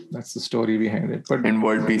the story behind it. And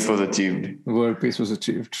world peace was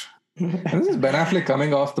achieved. And this is Ben Affleck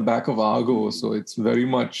coming off the back of Argo, so it's very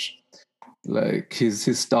much like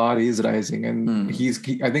his star is rising, and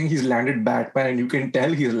I think he's landed Batman, and you can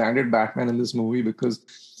tell he's landed Batman in this movie because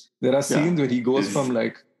there are scenes where he goes from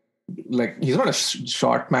like he's not a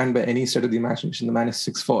short man by any stretch of the imagination. The man is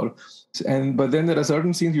 6'4", but then there are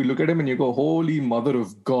certain scenes you look at him and you go, holy mother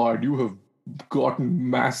of God, you have gotten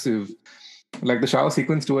massive. Like the shower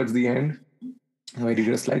sequence towards the end where he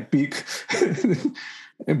did a slight peek.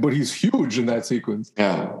 But he's huge in that sequence.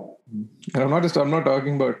 Yeah. And I'm not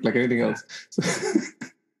talking about like anything else.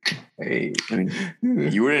 Hey, I mean,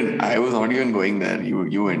 you didn't. I was not even going there.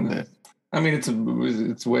 You went there. I mean,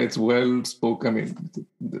 it's well spoken. I mean,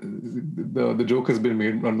 the joke has been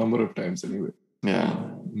made a number of times anyway. Yeah.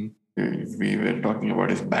 We were talking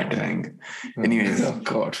about his batarang. Anyways, oh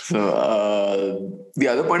God. So the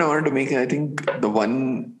other point I wanted to make, I think the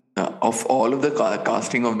one of all of the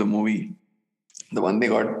casting of the movie, the one they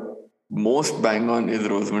got most bang on is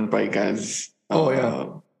Rosamund Pike as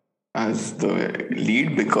the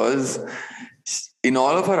lead, because in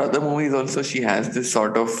all of her other movies also she has this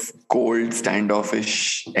sort of cold,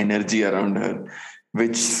 standoffish energy around her,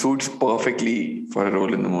 which suits perfectly for a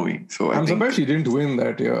role in the movie. So I'm surprised she didn't win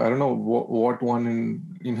that year. I don't know what won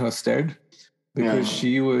in her stead, because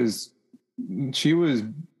she was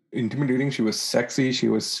intimidating, she was sexy, she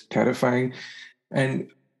was terrifying, and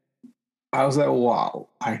I was like, wow,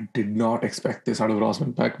 I did not expect this out of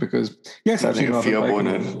Rosamund Pike, because yes, I've seen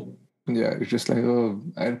Rosamund Pike. Yeah, it's just like,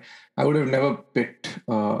 I would have never picked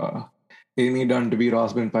Amy Dunn to be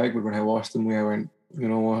Rosamund Pike, but when I watched the movie, I went, you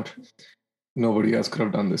know what? Nobody else could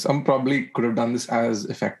have done this. Probably could have done this as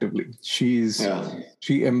effectively. She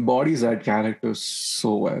embodies that character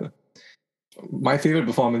so well. My favorite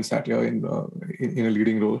performance that year in a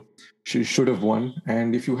leading role. She should have won.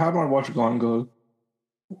 And if you have not watched Gone Girl,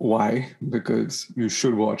 why? Because you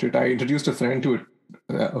should watch it. I introduced a friend to it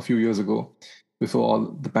a few years ago before all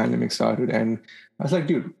the pandemic started, and I was like,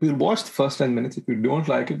 dude, we'll watch the first 10 minutes. If you don't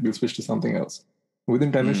like it, we'll switch to something else.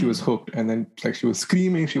 Within 10 minutes, she was hooked, and then like she was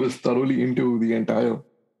screaming. She was thoroughly into the entire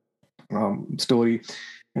story,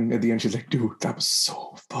 and at the end, she's like, dude, that was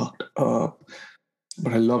so fucked up,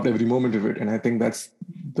 but I loved every moment of it, and I think that's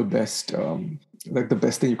the best, the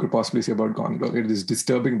best thing you could possibly say about Gone Girl. It is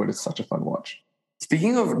disturbing, but it's such a fun watch.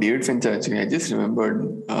 Speaking of David Fincher, actually, I just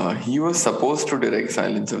remembered he was supposed to direct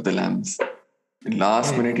Silence of the Lambs.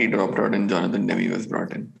 Last minute, he dropped out, and Jonathan Demme was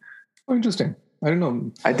brought in. Oh, interesting. I don't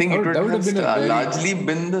know. I think it would have largely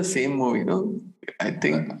been the same movie, no? I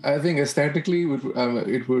think aesthetically,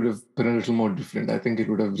 it would have been a little more different. I think it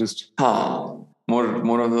would have just more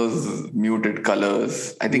of those muted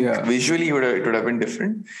colors. I think visually it would have been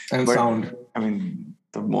different. And but, sound. I mean,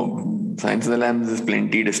 the Silence of the Lambs is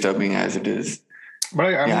plenty disturbing as it is.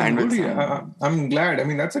 But I'm glad. I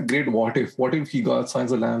mean, that's a great what if. What if he got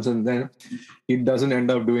Silence of the Lambs and then he doesn't end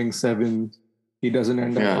up doing Seven? He doesn't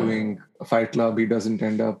end up doing Fight Club. He doesn't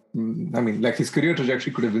end up... I mean, like his career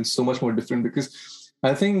trajectory could have been so much more different, because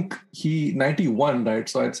I think he... 91, right?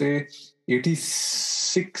 So I'd say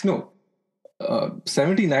 86... No.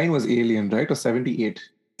 79 was Alien, right? Or 78?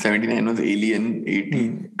 79 was Alien.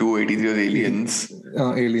 82, 83 was Aliens.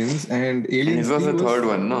 Aliens, and And Aliens this was 3 the was, third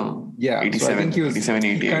one, no? yeah. So I think 87,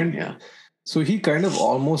 he 88, yeah. so he kind of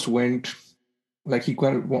almost went, like he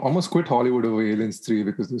almost quit Hollywood over Aliens 3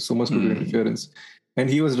 because there's so much studio interference. And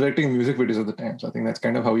he was directing music videos at the time. So I think that's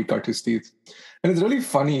kind of how he cut his teeth. And it's really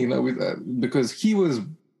funny, because he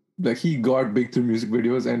got big through music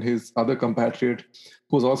videos, and his other compatriot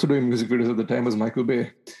who was also doing music videos at the time was Michael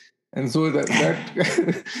Bay. And so that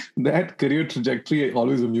that career trajectory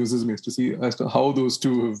always amuses me, to see as to how those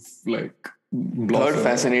two have like Third blossomed.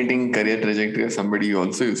 fascinating career trajectory of somebody who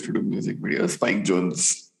also used to do music videos, Spike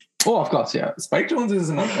Jones. Oh, of course, yeah. Spike Jones is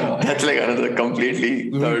That's like another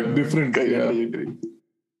completely third different career trajectory.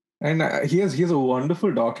 And he has a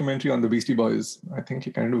wonderful documentary on the Beastie Boys. I think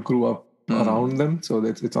he kind of grew up around them, so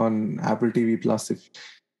it's on Apple TV Plus. If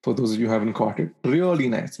for those of you who haven't caught it, really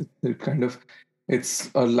nice.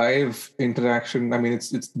 It's a live interaction. I mean,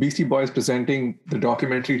 it's Beastie Boys presenting the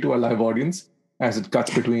documentary to a live audience as it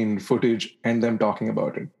cuts between footage and them talking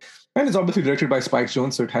about it. And it's obviously directed by Spike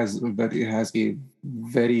Jonze, so it has a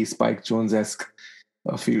very Spike Jonze-esque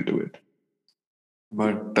feel to it.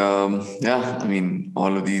 But yeah, I mean,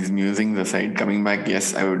 all of these musings aside, coming back,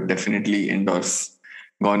 yes, I would definitely endorse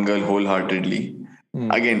Gone Girl wholeheartedly.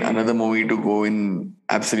 Again, another movie to go in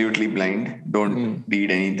absolutely blind. Don't read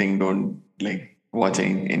anything. Don't like watch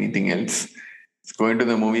anything else. Just go into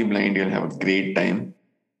the movie blind. You'll have a great time.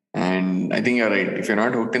 And I think you're right. If you're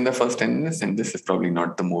not hooked in the first 10 minutes, then this is probably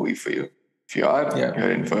not the movie for you. If you are,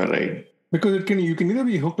 you're in for a ride. Because you can either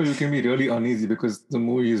be hooked or you can be really uneasy, because the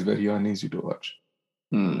movie is very uneasy to watch.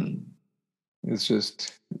 It's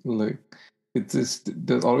just like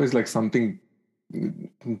there's always like something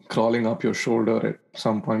crawling up your shoulder at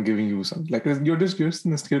some point, giving you some like you're just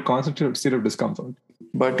in a constant state of discomfort.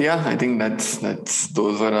 But yeah, I think that's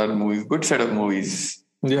those are our movies. Good set of movies.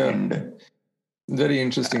 Yeah, and very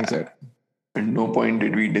interesting set. At no point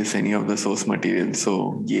did we diss any of the source material.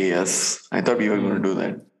 So yes, I thought we were going to do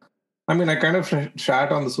that. I mean, I kind of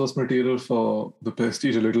shat on the source material for The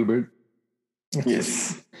Prestige a little bit.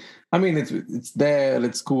 Yes. I mean, it's there,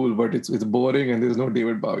 it's cool, but it's boring, and there's no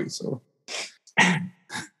David Bowie. So,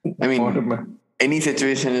 I mean, any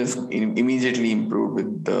situation is immediately improved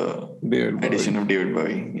with the addition of David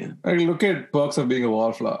Bowie. Yeah. I look at Perks of Being a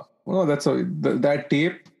Wallflower. Oh, that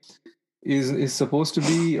tape is supposed to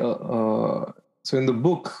be so in the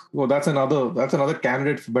book. Well, that's another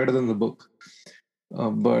candidate for better than the book.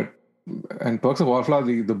 And Perks of Wallflower,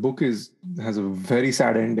 the book has a very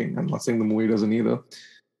sad ending. I'm not saying the movie doesn't either,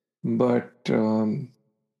 but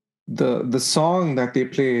the song that they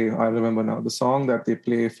play, I remember now, the song that they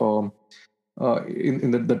play for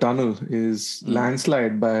in the tunnel is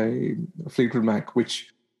Landslide by Fleetwood Mac,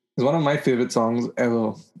 which is one of my favorite songs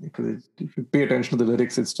ever, because if you pay attention to the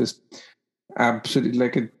lyrics, it's just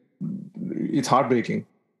absolutely it's heartbreaking,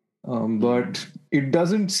 but it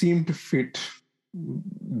doesn't seem to fit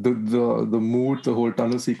the mood the whole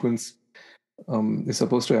tunnel sequence is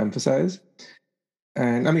supposed to emphasize.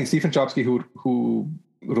 And I mean, Stephen Chbosky, who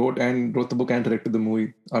wrote the book and directed the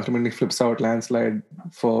movie, ultimately flips out Landslide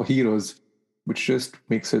for Heroes, which just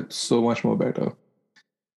makes it so much more better.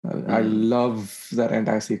 I love that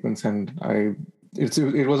entire sequence, and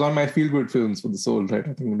it was on my feel-good films for the soul, right?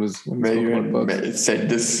 I think it was when we spoke about Bugs. It said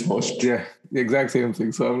this most. Yeah, the exact same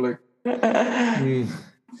thing. So I'm like,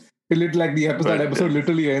 it like that episode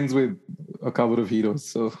literally ends with a cover of Heroes.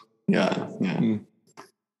 So yeah.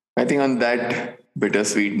 I think on that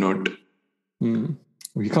bittersweet note,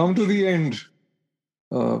 we come to the end.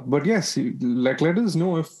 But yes, let us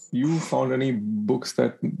know if you found any movies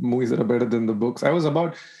that are better than the books. I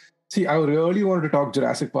really wanted to talk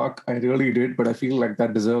Jurassic Park. I really did, but I feel like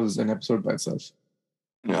that deserves an episode by itself.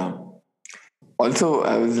 Yeah. Also,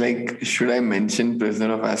 I was like, should I mention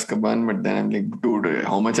Prisoner of Azkaban? But then I'm like, dude,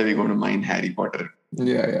 how much are we going to mine Harry Potter?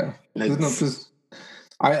 Yeah.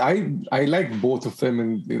 I like both of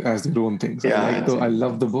them as their own things. Yeah, I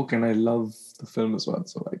love the book and I love the film as well.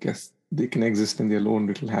 So I guess they can exist in their own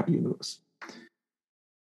little happy universe.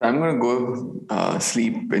 I'm going to go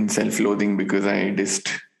sleep in self-loathing because I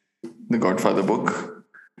dissed the Godfather book.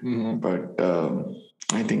 But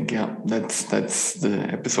I think, that's the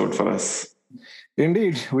episode for us.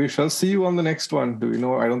 Indeed. We shall see you on the next one. Do we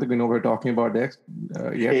know? I don't think we know what we're talking about next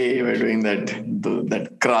yet. Hey, we're doing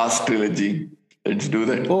that Crass trilogy. Let's do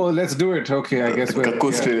that. Oh, let's do it. Okay, I guess the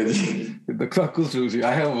Kakus trilogy. The Kakus trilogy.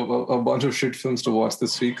 I have a bunch of shit films to watch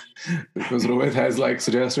this week because Rohit has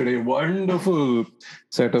suggested a wonderful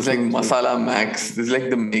set of. It's like Masala Max. This is like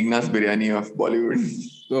the Meghna's biryani of Bollywood.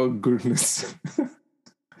 Oh goodness,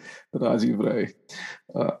 Rajiv Rai.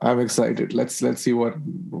 I'm excited. Let's see what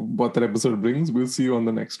that episode brings. We'll see you on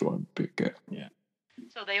the next one. Take care. Yeah.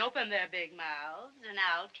 So they opened their big mouths, and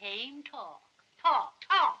out came talk. Talk,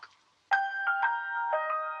 talk.